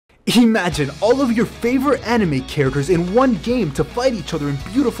Imagine all of your favorite anime characters in one game to fight each other in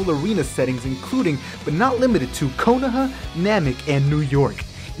beautiful arena settings, including, but not limited to, Konoha, Namek, and New York.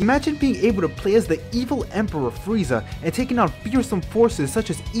 Imagine being able to play as the evil Emperor Frieza and taking on fearsome forces such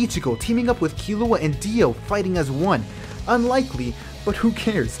as Ichigo teaming up with Killua and Dio fighting as one. Unlikely, but who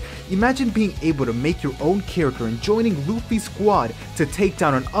cares? Imagine being able to make your own character and joining Luffy's squad to take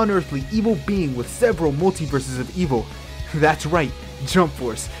down an unearthly evil being with several multiverses of evil. That's right, Jump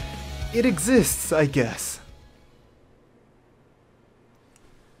Force. It exists, I guess.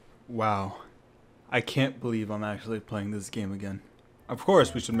 Wow. I can't believe I'm actually playing this game again. Of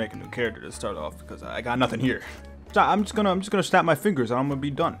course we should make a new character to start off because I got nothing here. So I'm just gonna snap my fingers and I'm gonna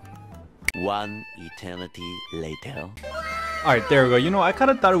be done. One eternity later. Alright, there we go. You know, I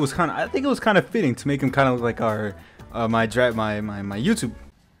kinda thought it was I think it was kinda fitting to make him kinda look like our my YouTube.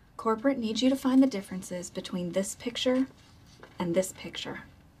 Corporate needs you to find the differences between this picture and this picture.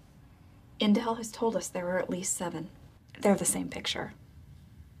 Intel has told us there are at least 7. They're the same picture.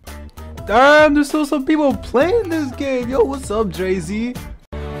 Damn, there's still some people playing this game. Yo, what's up, Jay-Z?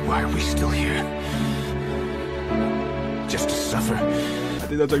 Why are we still here? Just to suffer? I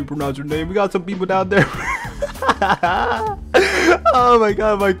think that's how you pronounce your name. We got some people down there. Oh my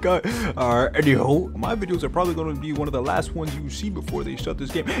god, Alright, anyhow, my videos are probably going to be one of the last ones you see before they shut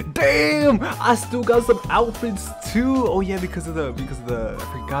this game. Damn, I still got some outfits too. Oh yeah, because of the I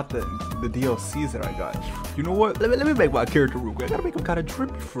forgot the DLCs that I got. You know what? Let me make my character real quick. I gotta make him kind of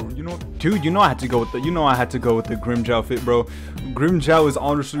trippy for, you know. Dude, you know I had to go with the Grimmjow outfit, bro. Grimmjow is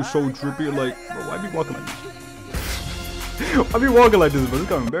honestly so trippy. Like, bro, why be walking like this? I'll be walking like this, but it's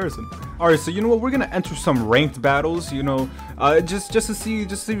kind of embarrassing. Alright, so you know what? We're gonna enter some ranked battles, you know, just to see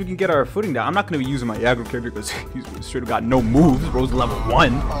if we can get our footing down. I'm not gonna be using my Yagrel character because he's straight up got no moves. Bro's level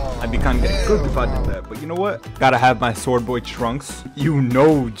 1. I'd be kind of getting cooked if I did that. But you know what? Gotta have my sword boy Trunks. You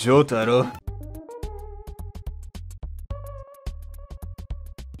know, Jotaro.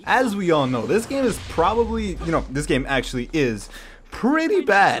 As we all know, this game is probably, you know, this game actually is pretty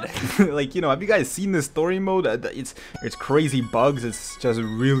bad. Like, you know, have you guys seen this story mode? It's crazy bugs. It's just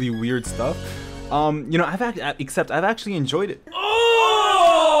really weird stuff. You know, I've actually enjoyed it.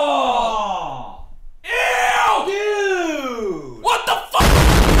 Oh! Ew! Dude! What the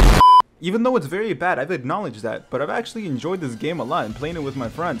fuck? Even though it's very bad, I've acknowledged that, but I've actually enjoyed this game a lot and playing it with my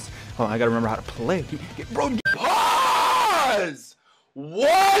friends. Oh, I gotta remember how to play. Bro, Pause!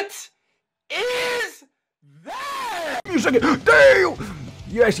 What is that? you second. Damn!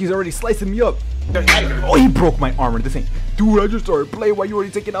 Yeah, she's already slicing me up. Oh, he broke my armor. This ain't. Dude, I just started playing while you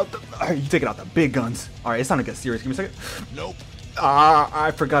already taking out the. You taking out the big guns. Alright, it's time to get serious. Give me a second. Nope.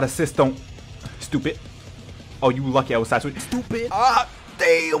 I forgot assist. Don't. Stupid. Oh, you lucky I was side switch. Stupid.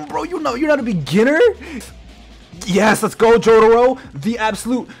 Damn, bro. You know, you're not a beginner. Yes, let's go, Jotaro. The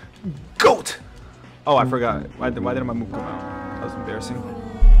absolute GOAT. Oh, I forgot. Why didn't my move come out? That was embarrassing.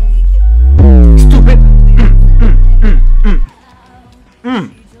 Stupid.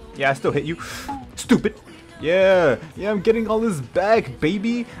 Yeah, I still hit you. Stupid. Yeah, I'm getting all this back,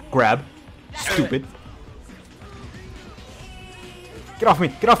 baby. Grab. Stupid. Get off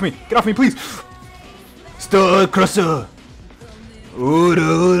me, please. Stud crusher.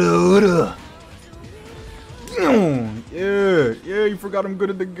 Oda. Yeah, you forgot I'm good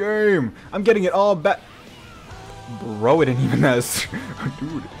at the game. I'm getting it all back. Bro, it ain't even that.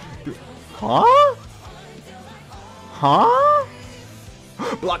 Dude. Huh?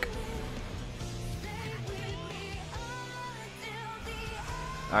 Block.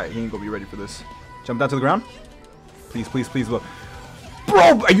 Alright, he ain't gonna be ready for this. Jump down to the ground. Please, look.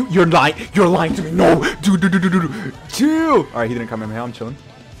 Bro, you're lying to me. No, dude. Chill. Alright, he didn't come in here. I'm chilling.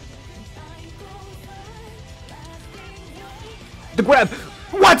 The grab.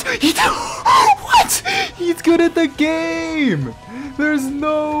 What? What? He's good at the game. There's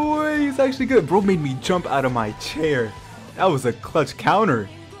no way he's actually good. Bro made me jump out of my chair. That was a clutch counter.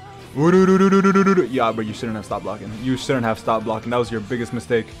 Yeah, but you shouldn't have stopped blocking. That was your biggest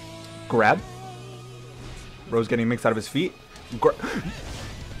mistake. Grab. Bro's getting mixed out of his feet.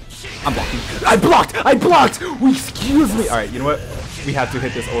 I'm blocking. I blocked! Excuse me! Alright, you know what? We have to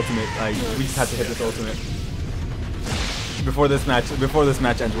hit this ultimate. Like, we just have to hit this ultimate. Before this match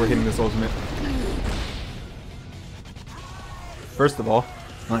ends, we're hitting this ultimate. First of all,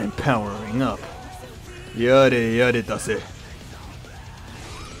 I'm powering up. Yare dase.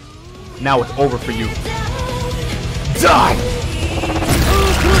 Now it's over for you. Die!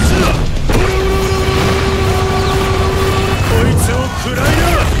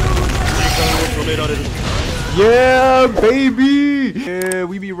 Yeah, baby! Yeah,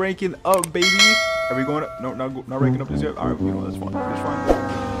 we be ranking up, baby. Are we going up? No, not ranking up this yet. Alright, you know, that's fine.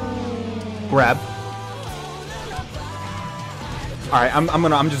 Grab. All right,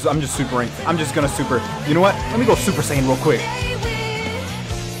 I'm just supering. I'm just gonna super. You know what? Let me go Super Saiyan real quick.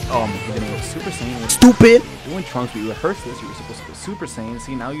 You're gonna go Super Saiyan. Stupid. Doing Trunks, we rehearsed this. You were supposed to go Super Saiyan.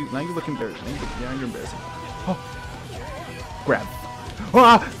 See, now you look embarrassed. Now you're embarrassing. Oh. Grab.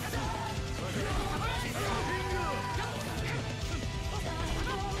 Ah!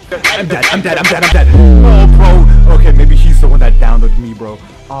 I'm dead. Oh, bro. Okay, maybe he's the one that downloaded me, bro.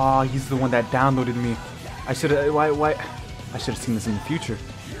 Ah, he's the one that downloaded me. I should have. Why? I should have seen this in the future.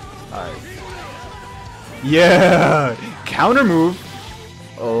 All right. Yeah. Counter move.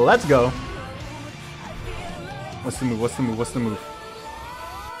 Let's go. What's the move?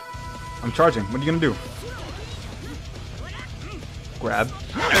 I'm charging. What are you gonna do? Grab.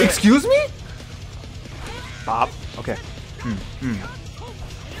 Excuse me? Bop. Okay.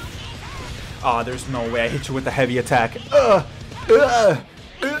 Oh, there's no way I hit you with the heavy attack.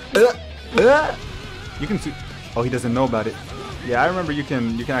 You can see. Oh, he doesn't know about it. Yeah, I remember you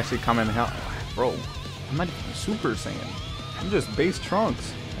can actually comment and help. Bro, I'm not even Super Saiyan. I'm just base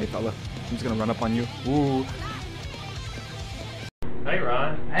Trunks. Hey, fella. I'm just gonna run up on you. Ooh. Hey,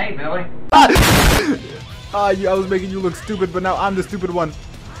 Ron. Hey, Billy. I was making you look stupid, but now I'm the stupid one.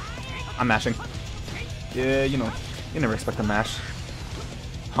 I'm mashing. Yeah, you know, you never expect a mash.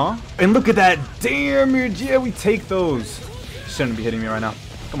 Huh? And look at that. Damn, yeah, we take those. Shouldn't be hitting me right now.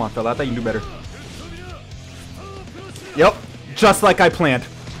 Come on, fella. I thought you knew better. Yep. Just like I planned.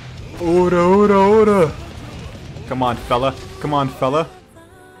 Oda. Come on, fella.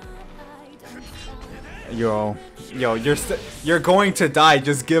 Yo, you're going to die.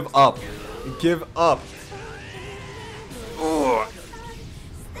 Just give up. Give up.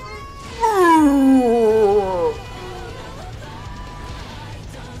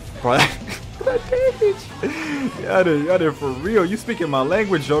 Bro, that damage. You out there for real. You speaking my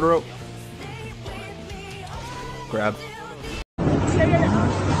language, Jotaro. Grab.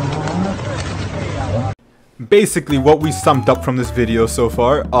 Basically, what we summed up from this video so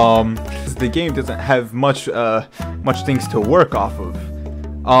far, the game doesn't have much things to work off of.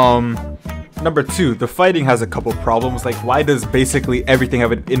 Number 2, the fighting has a couple problems. Like, why does basically everything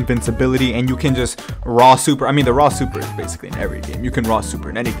have an invincibility and you can just raw super? I mean, the raw super is basically in every game. You can raw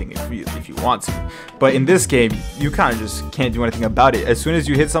super in anything if you want to. But in this game, you kind of just can't do anything about it. As soon as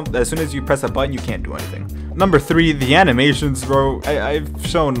you hit something, as soon as you press a button, you can't do anything. Number 3, the animations, bro. I've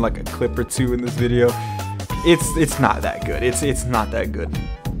shown like a clip or 2 in this video. It's not that good. It's not that good.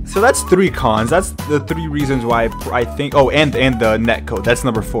 So that's 3 cons. That's the 3 reasons why I think. Oh, and the netcode. That's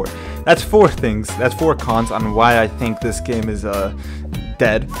number 4. That's 4 things. That's 4 cons on why I think this game is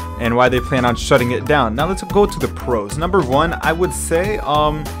dead and why they plan on shutting it down. Now let's go to the pros. Number 1, I would say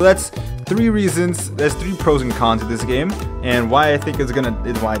that's 3 reasons. There's 3 pros and cons of this game and why I think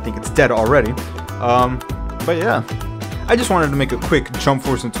why I think it's dead already. But yeah. I just wanted to make a quick Jump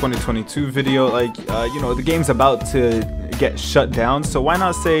Force in 2022 video. Like, you know, the game's about to get shut down, so why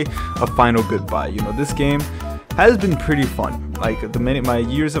not say a final goodbye? You know, this game has been pretty fun. Like, my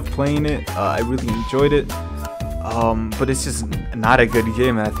years of playing it, I really enjoyed it. But it's just not a good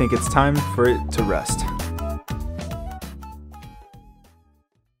game, and I think it's time for it to rest.